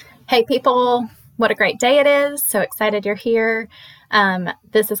Hey people, what a great day it is. So excited you're here.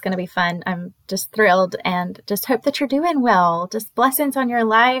 This is going to be fun. I'm just thrilled and just hope that you're doing well. Just blessings on your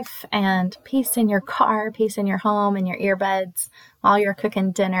life and peace in your car, peace in your home and your earbuds while you're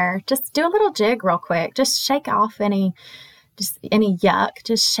cooking dinner. Just do a little jig real quick. Just shake off any yuck.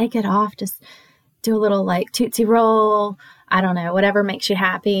 Just shake it off. Just do a little like Tootsie Roll. I don't know, whatever makes you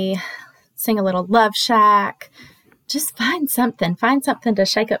happy. Sing a little Love Shack. Just find something to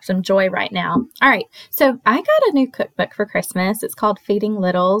shake up some joy right now. All right. So I got a new cookbook for Christmas. It's called Feeding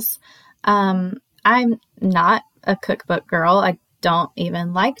Littles. I'm not a cookbook girl. I don't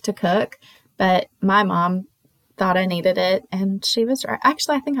even like to cook, but my mom thought I needed it and she was right.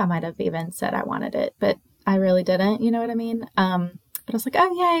 Actually, I think I might have even said I wanted it, but I really didn't. You know what I mean? But I was like,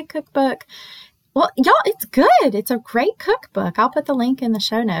 oh yay, cookbook. Well, y'all, it's good. It's a great cookbook. I'll put the link in the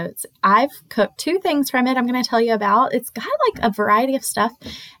show notes. I've cooked 2 things from it I'm going to tell you about. It's got like a variety of stuff.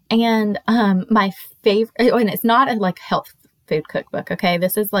 And my favorite, and it's not a like health food cookbook, okay?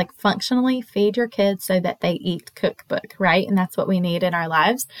 This is like functionally feed your kids so that they eat cookbook, right? And that's what we need in our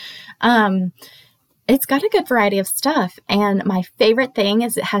lives. It's got a good variety of stuff. And my favorite thing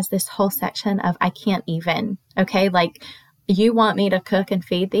is it has this whole section of I can't even, okay? Like, you want me to cook and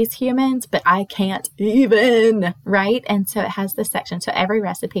feed these humans, but I can't even, right? And so it has this section. So every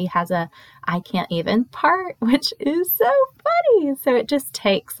recipe has a I can't even part, which is so funny. So it just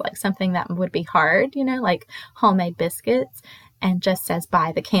takes like something that would be hard, like homemade biscuits, and just says,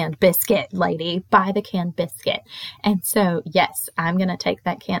 buy the canned biscuit, lady, buy the canned biscuit. And so, yes, I'm going to take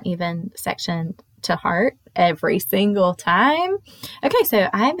that can't even section to heart every single time. Okay, so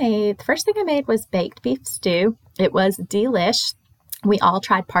the first thing I made was baked beef stew. It was delish. We all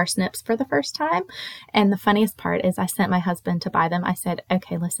tried parsnips for the first time. And the funniest part is I sent my husband to buy them. I said,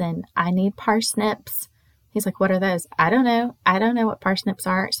 okay, listen, I need parsnips. He's like, what are those? I don't know. I don't know what parsnips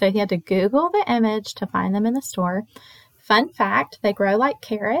are. So he had to Google the image to find them in the store. Fun fact, they grow like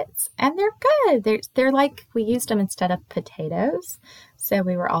carrots and they're good. They're like, we used them instead of potatoes. So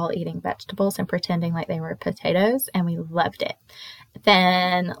we were all eating vegetables and pretending like they were potatoes and we loved it.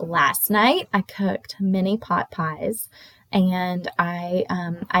 Then last night I cooked mini pot pies and I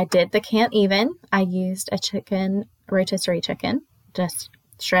did the can't even. I used a rotisserie chicken, just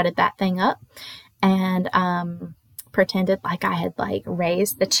shredded that thing up and pretended like I had like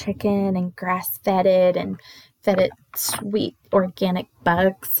raised the chicken and grass fed it and fed it sweet organic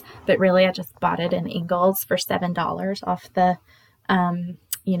bugs, but really I just bought it in Ingles for $7 off the,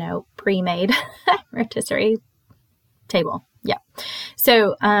 pre-made rotisserie table. Yeah.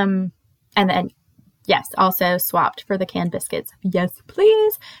 So, and then, yes, also swapped for the canned biscuits. Yes,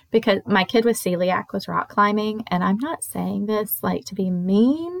 please. Because my kid with celiac was rock climbing, and I'm not saying this like to be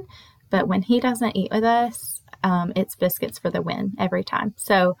mean, but when he doesn't eat with us, it's biscuits for the win every time.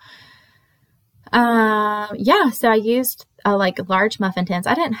 So, so I used large muffin tins.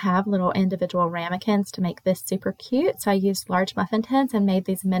 I didn't have little individual ramekins to make this super cute. So I used large muffin tins and made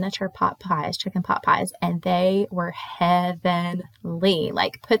these miniature pot pies, chicken pot pies, and they were heavenly.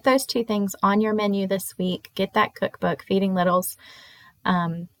 Like, put those 2 things on your menu this week. Get that cookbook, Feeding Littles.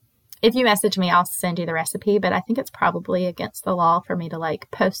 If you message me, I'll send you the recipe, but I think it's probably against the law for me to like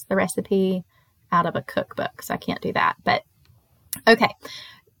post the recipe out of a cookbook. So I can't do that, but okay.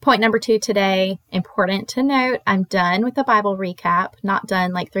 Point number 2 today, important to note, I'm done with the Bible recap, not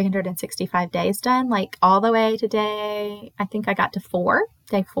done like 365 days done, like all the way today. I think I got to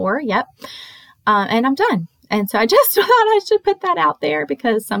day 4. Yep. And I'm done. And so I just thought I should put that out there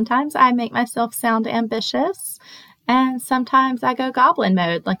because sometimes I make myself sound ambitious and sometimes I go goblin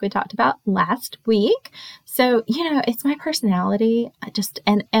mode like we talked about last week. So, it's my personality,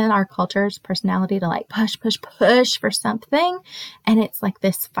 and our culture's personality to like push for something. And it's like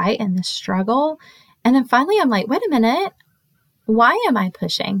this fight and this struggle. And then finally I'm like, wait a minute, why am I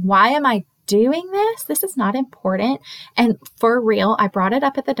pushing? Why am I doing this? This is not important. And for real, I brought it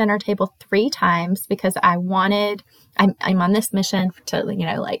up at the dinner table 3 times because I'm on this mission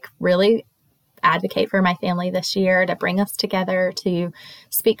to, really advocate for my family this year, to bring us together, to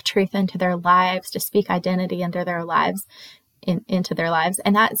speak truth into their lives, to speak identity into their lives, into their lives.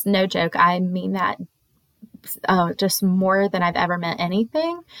 And that's no joke. I mean that just more than I've ever meant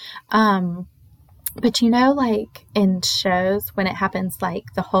anything. But like in shows when it happens, like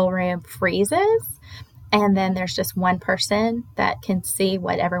the whole room freezes and then there's just one person that can see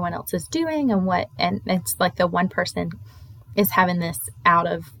what everyone else is doing and it's like the one person is having this out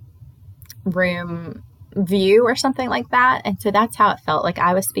of room view or something like that. And so that's how it felt. Like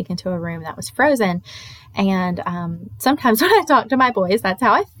I was speaking to a room that was frozen. And sometimes when I talk to my boys, that's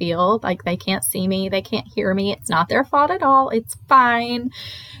how I feel. Like they can't see me. They can't hear me. It's not their fault at all. It's fine.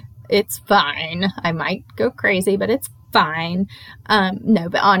 it's fine. I might go crazy, but it's fine. No,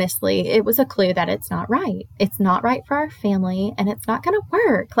 but honestly, it was a clue that it's not right. It's not right for our family, and it's not going to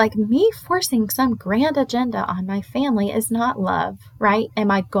work. Like, me forcing some grand agenda on my family is not love, right? And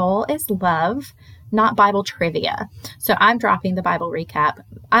my goal is love, not Bible trivia. So I'm dropping the Bible recap.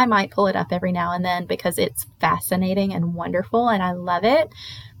 I might pull it up every now and then because it's fascinating and wonderful and I love it,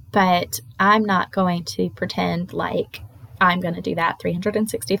 but I'm not going to pretend like I'm going to do that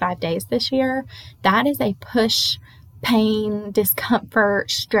 365 days this year. That is a push, pain,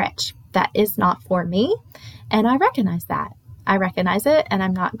 discomfort, stretch. That is not for me. And I recognize that. I recognize it, and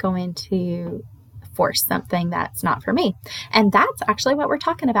I'm not going to force something that's not for me. And that's actually what we're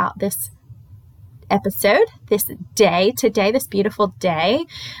talking about this episode, this day, today, this beautiful day.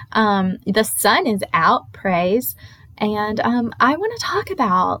 The sun is out, praise. And I want to talk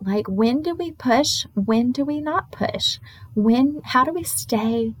about, like, when do we push? When do we not push? How do we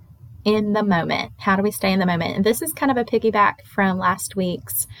stay in the moment? How do we stay in the moment? And this is kind of a piggyback from last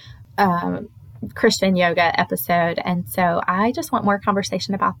week's Christian yoga episode. And so I just want more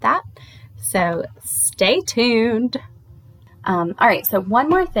conversation about that. So stay tuned. All right. So one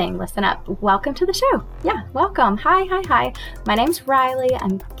more thing, listen up. Welcome to the show. Yeah. Welcome. Hi. My name's Riley.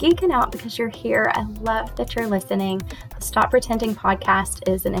 I'm geeking out because you're here. I love that you're listening. The Stop Pretending podcast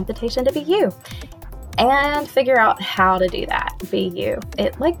is an invitation to be you and figure out how to do that. Be you.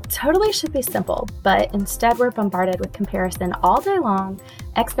 It totally should be simple, but instead we're bombarded with comparison all day long,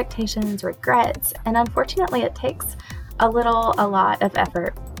 expectations, regrets, and unfortunately it takes a lot of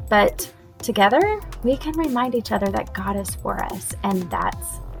effort, but together, we can remind each other that God is for us, and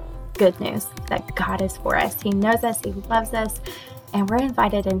that's good news, that God is for us. He knows us, He loves us, and we're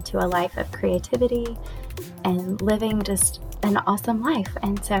invited into a life of creativity and living just an awesome life.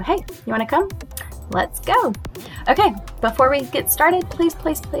 And so, hey, you want to come? Let's go. Okay, before we get started, please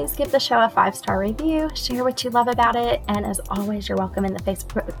give the show a 5-star review, share what you love about it, and as always, you're welcome in the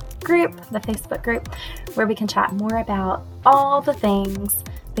Facebook group, where we can chat more about all the things,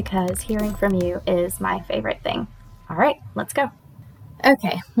 because hearing from you is my favorite thing. All right, let's go.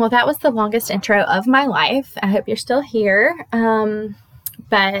 Okay, well, that was the longest intro of my life. I hope you're still here,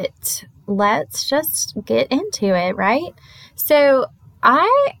 but let's just get into it, right? So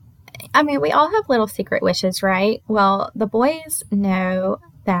I mean, we all have little secret wishes, right? Well, the boys know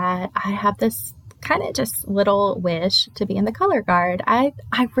that I have this kind of just little wish to be in the color guard. I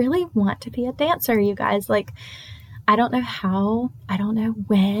really want to be a dancer, you guys. Like, I don't know how, I don't know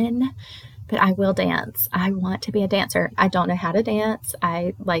when, but I will dance. I want to be a dancer. I don't know how to dance.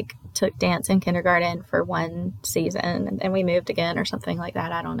 I took dance in kindergarten for one season and then we moved again or something like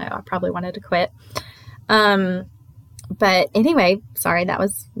that. I don't know. I probably wanted to quit. But anyway, sorry, that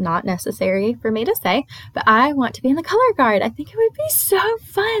was not necessary for me to say, but I want to be in the color guard. I think it would be so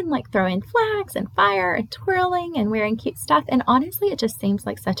fun, like throwing flags and fire and twirling and wearing cute stuff. And honestly, it just seems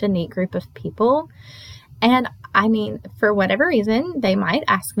like such a neat group of people. And I mean, for whatever reason, they might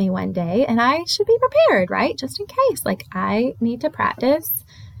ask me one day and I should be prepared, right? Just in case. Like, I need to practice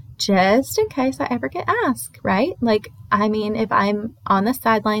just in case I ever get asked, right? Like, I mean, if I'm on the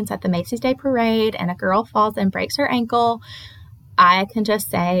sidelines at the Macy's Day Parade and a girl falls and breaks her ankle, I can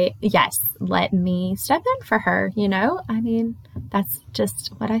just say, yes, let me step in for her, you know? I mean, that's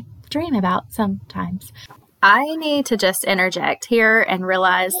just what I dream about sometimes. I need to just interject here and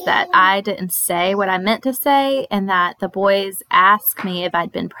realize that I didn't say what I meant to say, and that the boys asked me if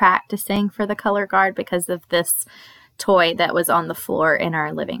I'd been practicing for the color guard because of this toy that was on the floor in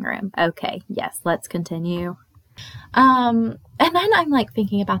our living room. Okay, yes, let's continue. And then I'm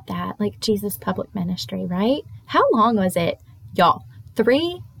thinking about that, Jesus public ministry, right? How long was it? Y'all,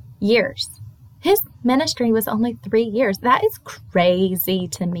 3 years. His ministry was only 3 years. That is crazy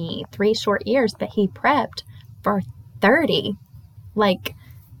to me. 3 short years, but he prepped for 30.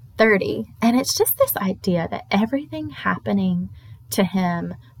 30. And it's just this idea that everything happening to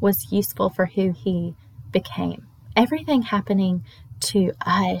him was useful for who he became. Everything happening to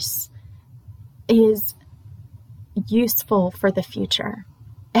us is useful for the future.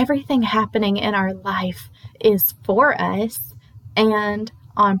 Everything happening in our life is for us and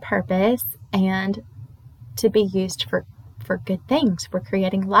on purpose and to be used for good things. We're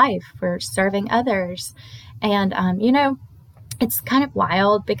creating life. We're serving others. And, it's kind of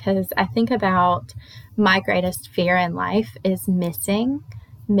wild because I think about my greatest fear in life is missing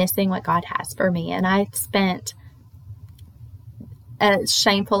what God has for me. And I've spent a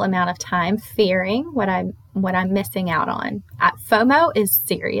shameful amount of time fearing what I'm what I'm missing out on. FOMO is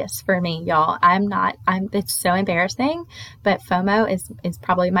serious for me, y'all. It's so embarrassing, but FOMO is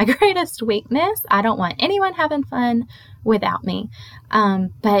probably my greatest weakness. I don't want anyone having fun without me.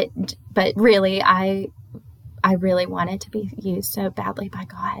 But really, I really wanted to be used so badly by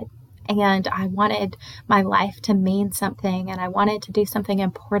God. And I wanted my life to mean something, and I wanted to do something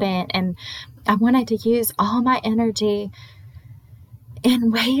important, and I wanted to use all my energy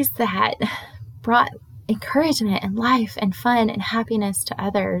in ways that brought encouragement and life and fun and happiness to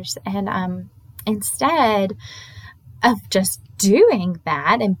others. And instead of just doing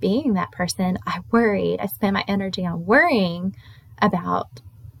that and being that person, I worried. I spent my energy on worrying about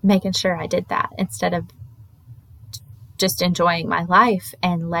making sure I did that instead of just enjoying my life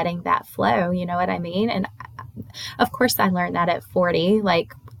and letting that flow. You know what I mean? And of course I learned that at 40,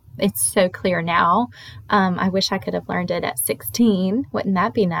 like it's so clear now. I wish I could have learned it at 16. Wouldn't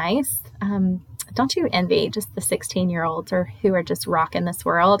that be nice? Don't you envy just the 16-year-olds or who are just rocking this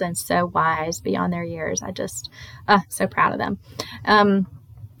world and so wise beyond their years? I just, so proud of them.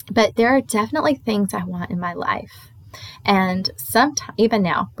 But there are definitely things I want in my life. And sometimes, even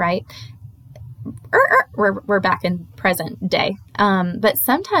now, right? We're back in present day. But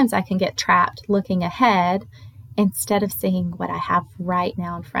sometimes I can get trapped looking ahead instead of seeing what I have right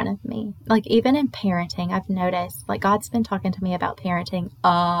now in front of me. Like even in parenting, I've noticed like God's been talking to me about parenting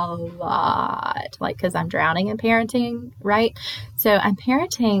a lot, like, cause I'm drowning in parenting, right? So I'm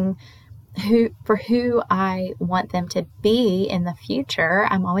parenting who I want them to be in the future.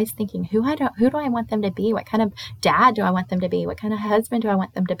 I'm always thinking who do I want them to be? What kind of dad do I want them to be? What kind of husband do I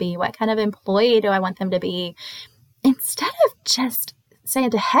want them to be? What kind of employee do I want them to be? Instead of just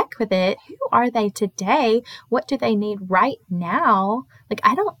saying to heck with it, who are they today? What do they need right now? Like,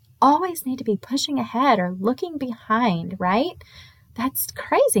 I don't always need to be pushing ahead or looking behind, right? That's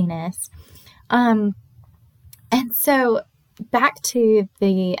craziness. And so back to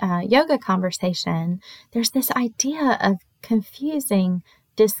the yoga conversation, there's this idea of confusing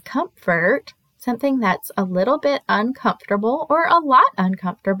discomfort, something that's a little bit uncomfortable or a lot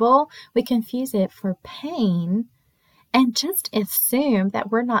uncomfortable. We confuse it for pain and just assume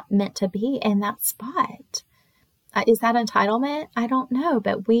that we're not meant to be in that spot. Is that entitlement? I don't know,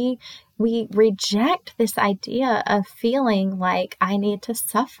 but we reject this idea of feeling like I need to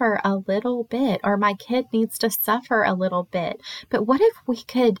suffer a little bit or my kid needs to suffer a little bit. But what if we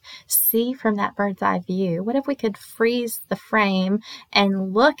could see from that bird's eye view? What if we could freeze the frame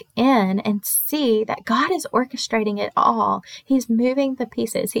and look in and see that God is orchestrating it all? He's moving the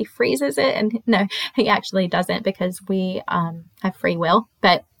pieces. He freezes it, and no, he actually doesn't, because we have free will,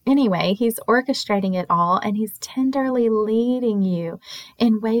 but anyway, he's orchestrating it all, and he's tenderly leading you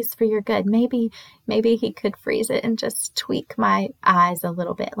in ways for your good. Maybe he could freeze it and just tweak my eyes a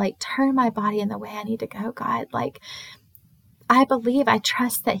little bit, like turn my body in the way I need to go, God. Like, I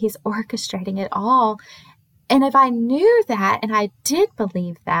trust that he's orchestrating it all. And if I knew that, and I did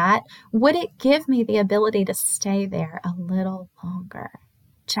believe that, would it give me the ability to stay there a little longer?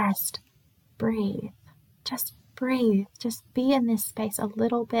 Just breathe. Just breathe. Just be in this space a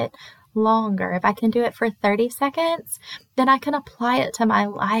little bit longer. If I can do it for 30 seconds, then I can apply it to my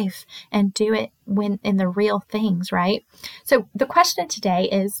life and do it when in the real things, right? So the question today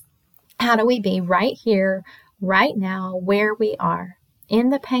is, how do we be right here, right now, where we are, in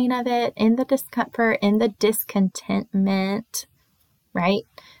the pain of it, in the discomfort, in the discontentment, right?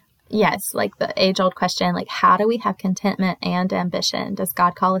 Yes, like the age-old question, like, how do we have contentment and ambition? Does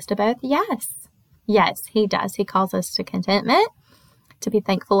God call us to both? Yes. Yes, he does. He calls us to contentment, to be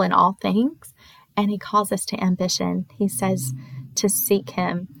thankful in all things, and he calls us to ambition. He says to seek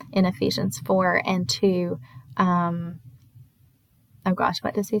him in Ephesians 4 and to,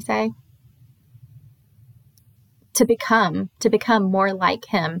 what does he say? To become more like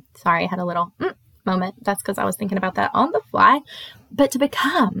him. Sorry, I had a little moment. That's because I was thinking about that on the fly. But to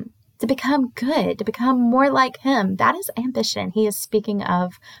become good, to become more like him. That is ambition. He is speaking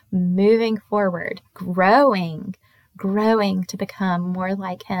of moving forward, growing to become more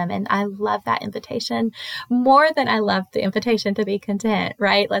like him. And I love that invitation more than I love the invitation to be content,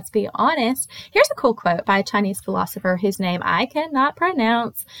 right? Let's be honest. Here's a cool quote by a Chinese philosopher whose name I cannot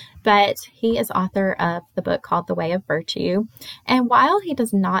pronounce, but he is author of the book called The Way of Virtue. And while he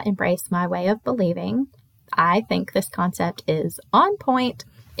does not embrace my way of believing, I think this concept is on point.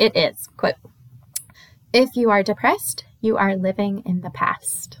 It is, quote, "If you are depressed, you are living in the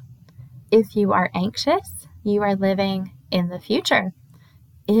past. If you are anxious, you are living in the future.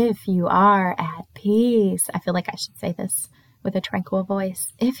 If you are at peace," I feel like I should say this with a tranquil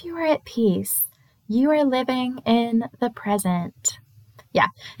voice. "If you are at peace, you are living in the present. Yeah,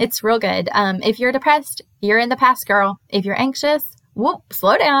 it's real good. If you're depressed, you're in the past, girl. If you're anxious, whoop,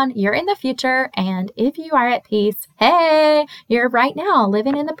 slow down. You're in the future. And if you are at peace, hey, you're right now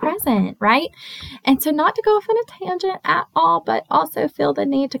living in the present, right? And so not to go off on a tangent at all, but also feel the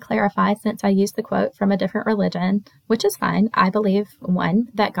need to clarify, since I used the quote from a different religion, which is fine. I believe, one,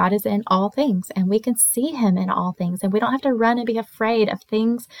 that God is in all things and we can see him in all things, and we don't have to run and be afraid of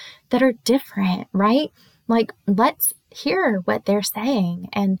things that are different, right? Like, let's hear what they're saying.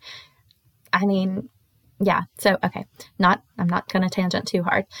 And I mean, yeah. So, okay. I'm not going to tangent too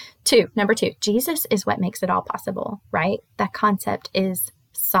hard. Number two, Jesus is what makes it all possible, right? That concept is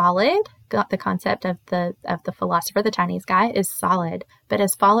solid. The concept of the philosopher, the Chinese guy, is solid. But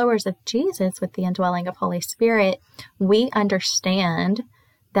as followers of Jesus with the indwelling of Holy Spirit, we understand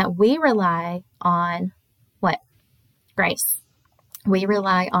that we rely on what? Grace. We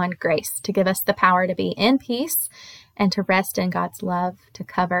rely on grace to give us the power to be in peace and to rest in God's love to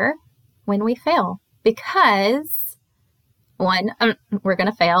cover when we fail. Because, one, we're going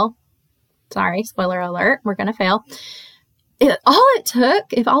to fail. Sorry, spoiler alert, we're going to fail. If all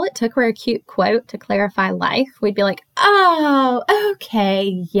it took were a cute quote to clarify life, we'd be like, oh,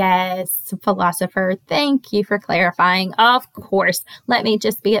 okay, yes, philosopher, thank you for clarifying. Of course, let me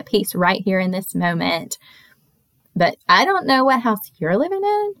just be at peace right here in this moment. But I don't know what house you're living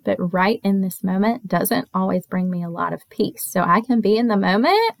in, but right in this moment doesn't always bring me a lot of peace. So I can be in the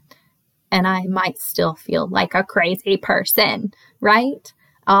moment and I might still feel like a crazy person, right?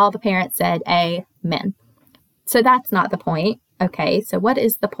 All the parents said amen. So that's not the point. Okay, so what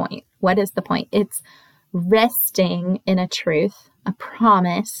is the point? What is the point? It's resting in a truth, a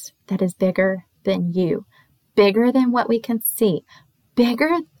promise that is bigger than you, bigger than what we can see,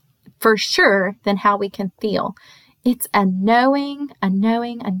 bigger for sure than how we can feel. It's a knowing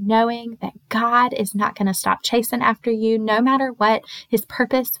that God is not going to stop chasing after you no matter what. His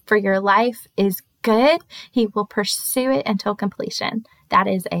purpose for your life is good. He will pursue it until completion. That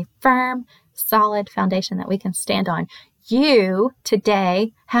is a firm, solid foundation that we can stand on. You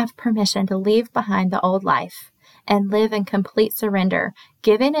today have permission to leave behind the old life and live in complete surrender,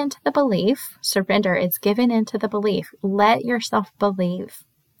 giving into the belief. Surrender is giving into the belief. Let yourself believe.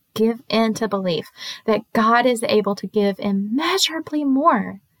 Give in to belief that God is able to give immeasurably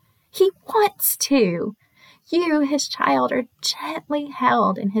more. He wants to. You, his child, are gently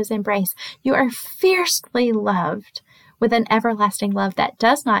held in his embrace. You are fiercely loved with an everlasting love that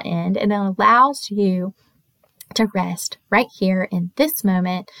does not end, and it allows you to rest right here in this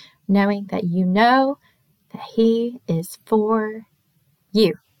moment, knowing that you know that he is for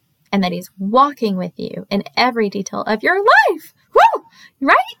you and that he's walking with you in every detail of your life. Woo!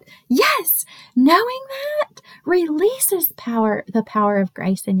 Right? Yes. Knowing that releases the power of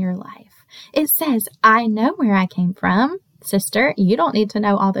grace in your life. It says, I know where I came from. Sister, you don't need to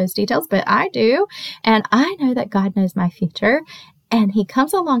know all those details, but I do. And I know that God knows my future. And he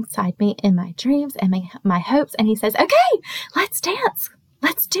comes alongside me in my dreams and my hopes. And he says, okay, let's dance.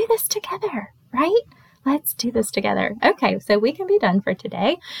 Let's do this together, right? Let's do this together. Okay, so we can be done for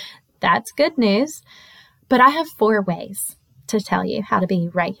today. That's good news. But I have 4 ways to tell you how to be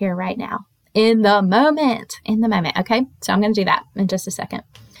right here, right now, in the moment. Okay, so I'm going to do that in just a second.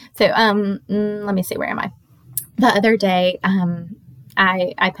 So let me see, where am I? The other day,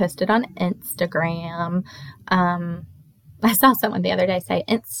 I posted on Instagram. I saw someone the other day say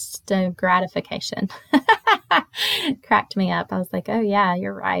instant gratification. Cracked me up. I was like, oh yeah,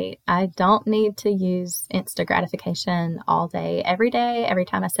 you're right. I don't need to use instant gratification all day, every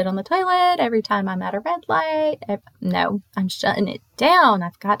time I sit on the toilet, every time I'm at a red light. No, I'm shutting it down.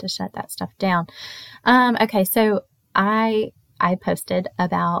 I've got to shut that stuff down. Okay, so I posted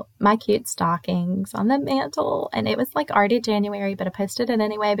about my cute stockings on the mantle, and it was like already January, but I posted it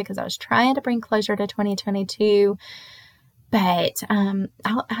anyway because I was trying to bring closure to 2022. But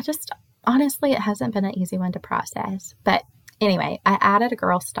I just, honestly, it hasn't been an easy one to process. But anyway, I added a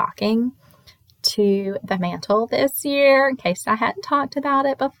girl stocking to the mantle this year in case I hadn't talked about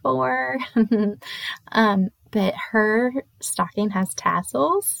it before. But her stocking has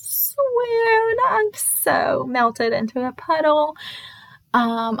tassels. Swoon, I'm so melted into a puddle.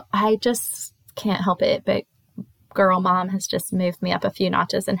 I just can't help it, but girl mom has just moved me up a few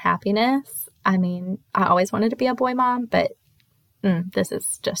notches in happiness. I mean, I always wanted to be a boy mom, but this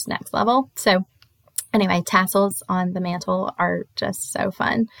is just next level. So anyway, tassels on the mantle are just so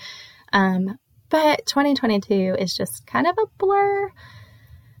fun. But 2022 is just kind of a blur.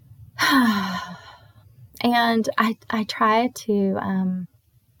 And I try to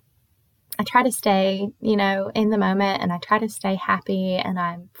stay, in the moment, and I try to stay happy, and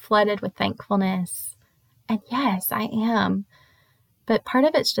I'm flooded with thankfulness. And yes, I am. but part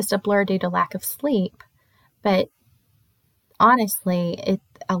of it's just a blur due to lack of sleep. But honestly,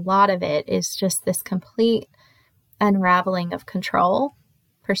 a lot of it is just this complete unraveling of control,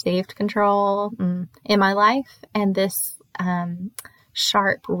 perceived control in my life, and this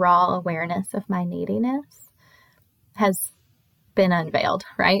sharp, raw awareness of my neediness has been unveiled,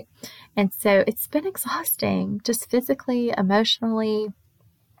 right? And so it's been exhausting, just physically, emotionally.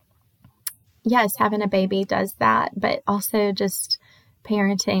 Yes, having a baby does that, but also just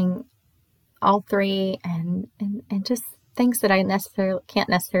parenting all three and just things that I can't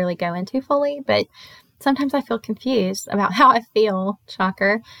necessarily go into fully, but sometimes I feel confused about how I feel.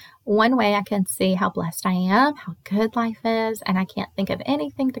 Shocker. One way I can see how blessed I am, how good life is, and I can't think of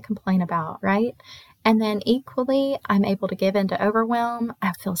anything to complain about, right? And then equally, I'm able to give into overwhelm.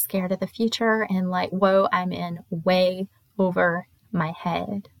 I feel scared of the future and like, whoa, I'm in way over my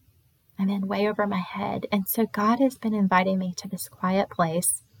head. I'm in way over my head. And so God has been inviting me to this quiet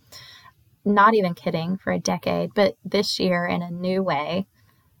place, not even kidding, for a decade, but this year in a new way.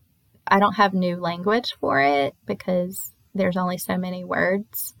 I don't have new language for it because there's only so many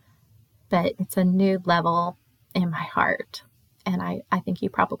words, but it's a new level in my heart. And I think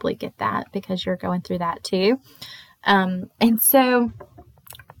you probably get that because you're going through that too. And so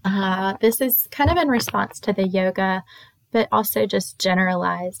this is kind of in response to the yoga, but also just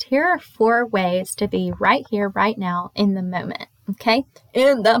generalized. Here are 4 ways to be right here, right now, in the moment. Okay?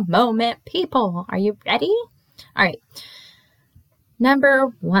 In the moment, people. Are you ready? All right.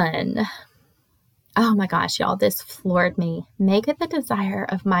 Number 1. Oh my gosh, y'all, this floored me. Make it the desire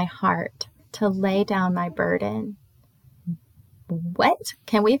of my heart to lay down my burden. What?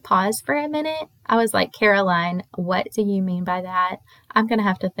 Can we pause for a minute? I was like, Caroline, what do you mean by that? I'm going to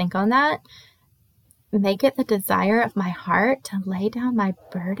have to think on that. Make it the desire of my heart to lay down my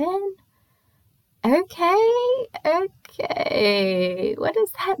burden? Okay. What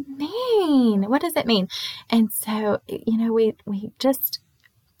does that mean? What does it mean? And so, we just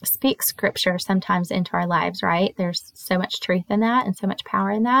speak scripture sometimes into our lives, right? There's so much truth in that and so much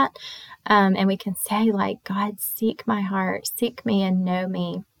power in that. And we can say like, God, seek my heart, seek me and know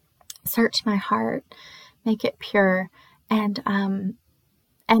me, search my heart, make it pure. And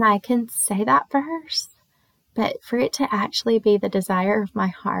I can say that verse, but for it to actually be the desire of my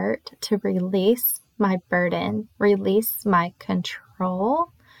heart to release my burden, release my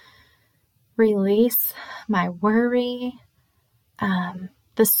control, release my worry,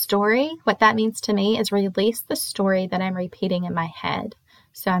 the story, what that means to me is release the story that I'm repeating in my head.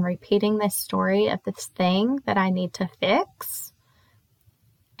 So I'm repeating this story of this thing that I need to fix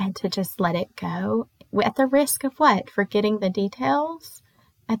and to just let it go at the risk of what? Forgetting the details,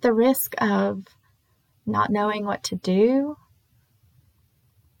 at the risk of not knowing what to do,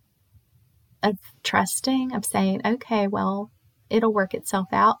 of trusting, of saying, okay, well, it'll work itself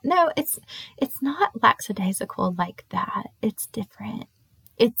out. No, it's not lackadaisical like that. It's different.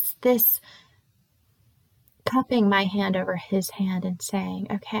 It's this cupping my hand over his hand and saying,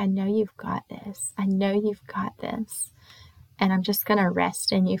 okay, I know you've got this. I know you've got this. And I'm just going to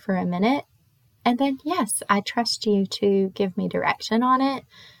rest in you for a minute. And then, yes, I trust you to give me direction on it.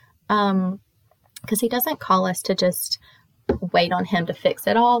 Because he doesn't call us to just wait on him to fix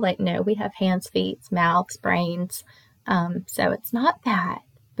it all. Like, no, we have hands, feet, mouths, brains. So it's not that,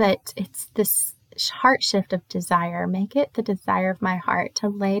 but it's this heart shift of desire. Make it the desire of my heart to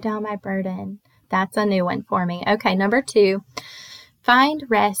lay down my burden. That's a new one for me. Okay, number 2, find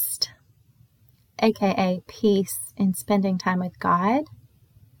rest, aka peace, in spending time with God.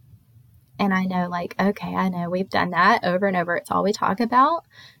 And I know, like, okay, I know we've done that over and over. It's all we talk about.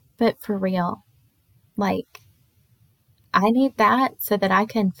 But for real, like, I need that so that I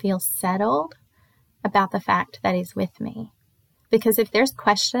can feel settled about the fact that he's with me. Because if there's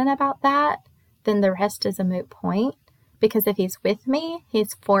question about that, then the rest is a moot point. Because if he's with me,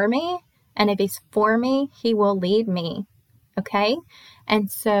 he's for me. And if he's for me, he will lead me. Okay? And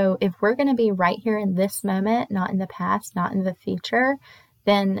so if we're going to be right here in this moment, not in the past, not in the future,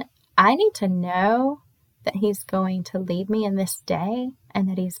 then I need to know that he's going to lead me in this day and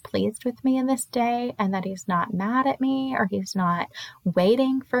that he's pleased with me in this day and that he's not mad at me or he's not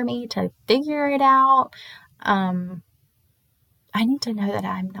waiting for me to figure it out. I need to know that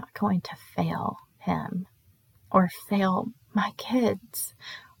I'm not going to fail him or fail my kids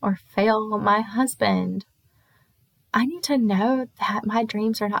or fail my husband. I need to know that my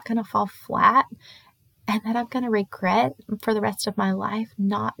dreams are not going to fall flat and that I'm going to regret for the rest of my life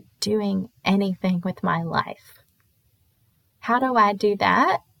not doing anything with my life. How do I do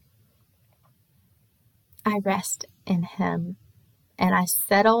that? I rest in him and I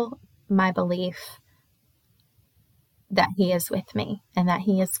settle my belief that He is with me and that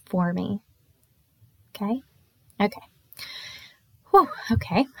He is for me. Okay? Okay. Whew,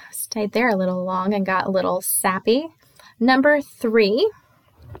 okay. Stayed there a little long and got a little sappy. Number 3,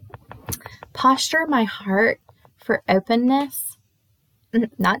 posture my heart for openness.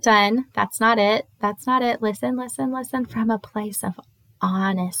 Not done. That's not it. That's not it. Listen from a place of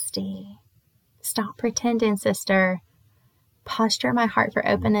honesty. Stop pretending, sister. Posture my heart for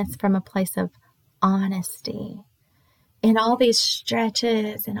openness from a place of honesty. In all these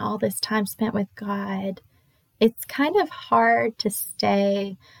stretches and all this time spent with God, it's kind of hard to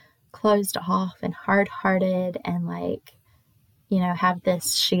stay closed off and hard-hearted and have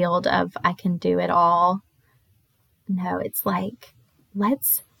this shield of I can do it all. No, it's like,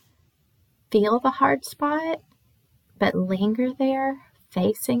 let's feel the hard spot, but linger there,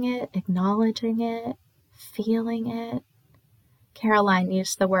 facing it, acknowledging it, feeling it. Caroline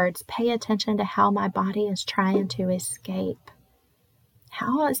used the words, pay attention to how my body is trying to escape.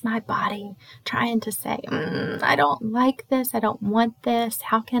 How is my body trying to say, I don't like this, I don't want this?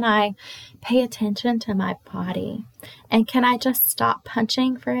 How can I pay attention to my body? And can I just stop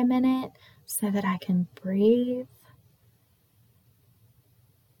punching for a minute so that I can breathe?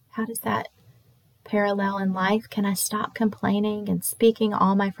 How does that parallel in life? Can I stop complaining and speaking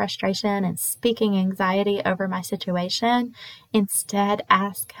all my frustration and speaking anxiety over my situation? Instead,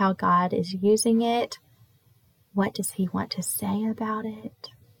 ask how God is using it. What does He want to say about it?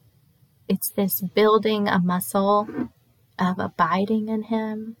 It's this building a muscle of abiding in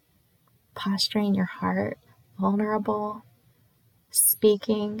Him, posturing your heart, vulnerable,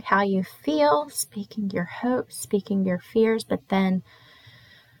 speaking how you feel, speaking your hopes, speaking your fears, but then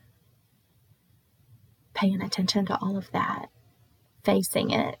paying attention to all of that,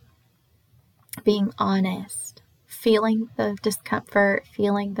 facing it, being honest, feeling the discomfort,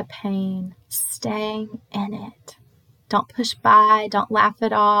 feeling the pain, staying in it. Don't push by, don't laugh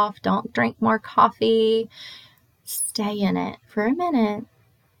it off, don't drink more coffee. Stay in it for a minute.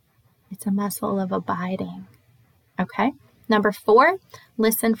 It's a muscle of abiding. Okay? Number 4,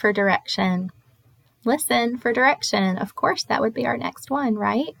 listen for direction. Listen for direction. Of course, that would be our next one,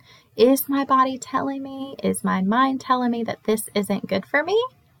 right? Is my body telling me? Is my mind telling me that this isn't good for me?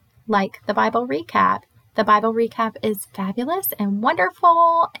 Like the Bible recap. The Bible recap is fabulous and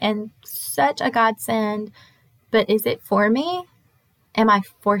wonderful and such a godsend, but is it for me? Am I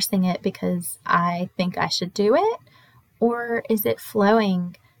forcing it because I think I should do it? Or is it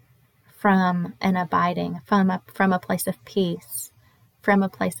flowing from an abiding, from a place of peace, from a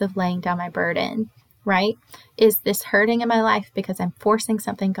place of laying down my burden, right? Is this hurting in my life because I'm forcing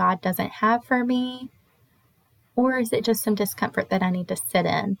something God doesn't have for me? Or is it just some discomfort that I need to sit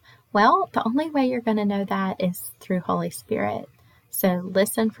in? Well, the only way you're going to know that is through Holy Spirit. So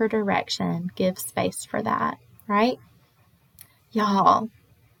listen for direction, give space for that, right? Y'all,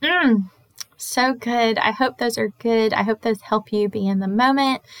 so good. I hope those are good. I hope those help you be in the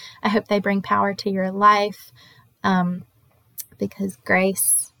moment. I hope they bring power to your life, because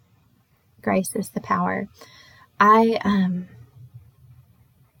grace is the power. I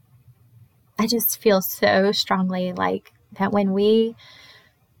just feel so strongly like that when we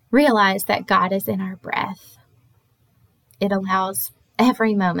realize that God is in our breath, it allows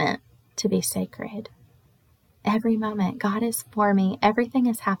every moment to be sacred. Every moment. God is for me. Everything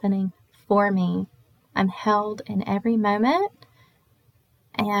is happening for me. I'm held in every moment,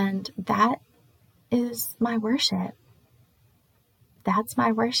 and that is my worship. That's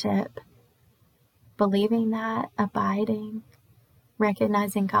my worship. Believing that, abiding,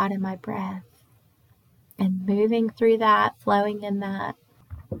 recognizing God in my breath, and moving through that, flowing in that.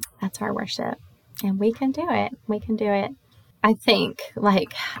 That's our worship. And we can do it. We can do it. I think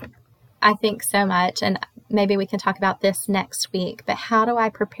so much, and maybe we can talk about this next week, but how do I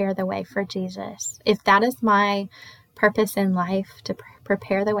prepare the way for Jesus? If that is my purpose in life, to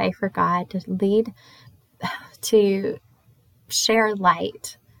prepare the way for God, to lead, to share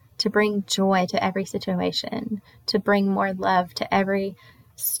light, to bring joy to every situation, to bring more love to every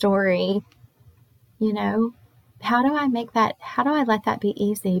story, how do I let that be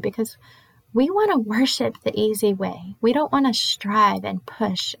easy? Because we want to worship the easy way. We don't want to strive and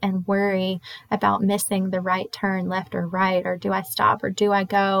push and worry about missing the right turn, left or right, or do I stop or do I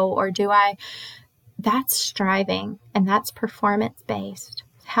go or that's striving and that's performance-based.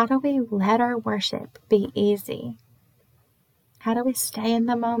 How do we let our worship be easy? How do we stay in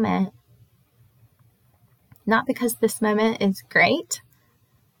the moment? Not because this moment is great,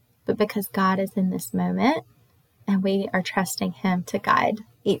 but because God is in this moment and we are trusting Him to guide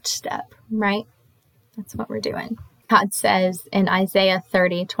each step, right? That's what we're doing. God says in Isaiah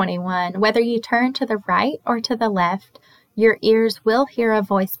 30:21, whether you turn to the right or to the left, your ears will hear a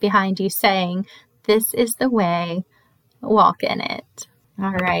voice behind you saying, this is the way, walk in it.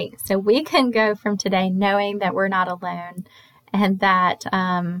 All right. So we can go from today knowing that we're not alone and that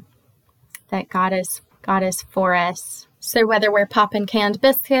that God is for us. So whether we're popping canned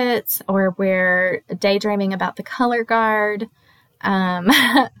biscuits or we're daydreaming about the color guard,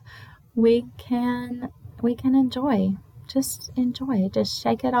 we can enjoy. Just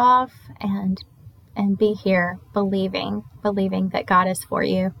shake it off and be here believing that God is for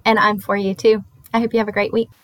you. And I'm for you too. I hope you have a great week.